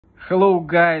Hello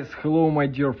guys, hello my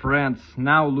dear friends.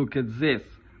 Now look at this.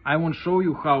 I want to show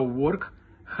you how work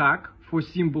hack for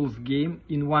Thimbles game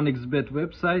in 1xbet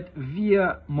website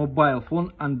via mobile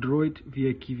phone Android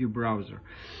via Kiwi browser.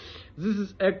 This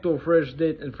is active fresh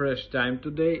date and fresh time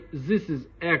today. This is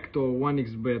active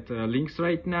 1xbet links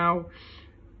right now.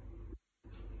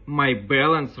 My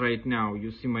balance right now.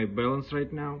 You see my balance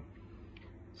right now.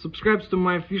 Subscribe to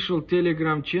my official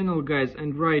Telegram channel, guys,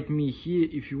 and write me here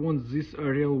if you want this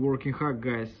real working hack,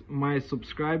 guys. My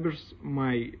subscribers,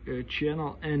 my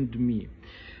channel, and me.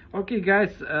 Okay,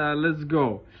 guys, let's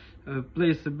go.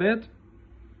 Place a bet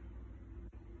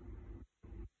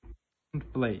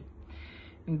and play.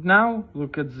 And now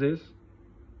look at this.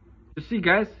 You see,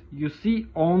 guys, you see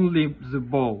only the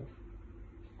ball.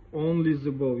 Only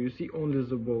the ball. You see only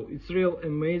the ball. It's real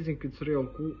amazing. It's real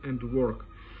cool and work.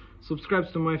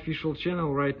 Subscribe to my official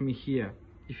channel, write me here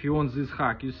if you want this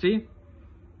hack. You see,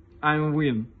 I'm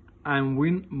win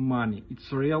money.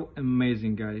 It's real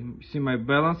amazing, guys. You see my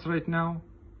balance right now.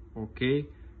 Okay,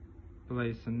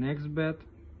 place the next bet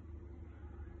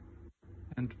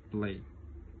and play.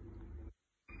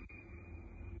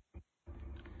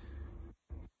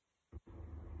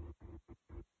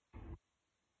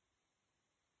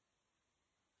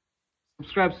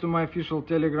 Subscribe to my official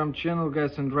Telegram channel,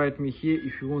 guys, and write me here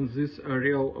if you want this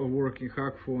real working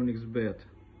hack for 1xbet.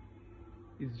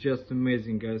 It's just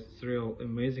amazing, guys. It's real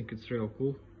amazing. It's real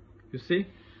cool. You see,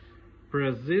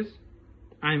 press this,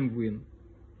 I'm win.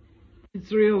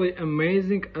 It's really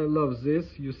amazing. I love this.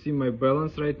 You see my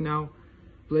balance right now.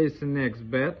 Place the next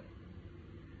bet.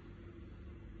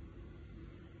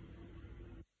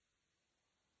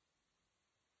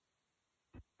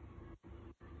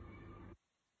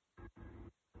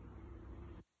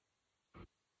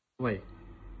 Play.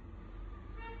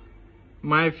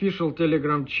 My official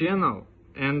Telegram channel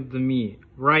and me.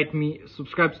 Write me,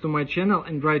 subscribe to my channel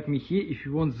and write me here if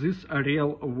you want this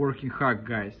real working hack,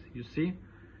 guys. You see,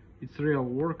 it's real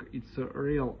work. It's a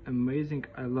real amazing.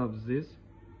 I love this.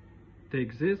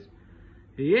 Take this.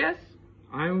 Yes,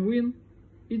 I win.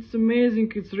 It's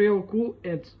amazing. It's real cool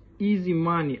and easy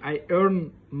money. I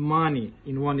earn money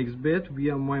in 1xbet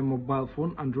via my mobile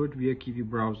phone Android via Kiwi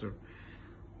browser.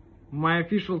 My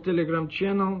official Telegram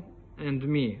channel and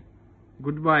me.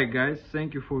 Goodbye, guys.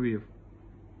 Thank you for view.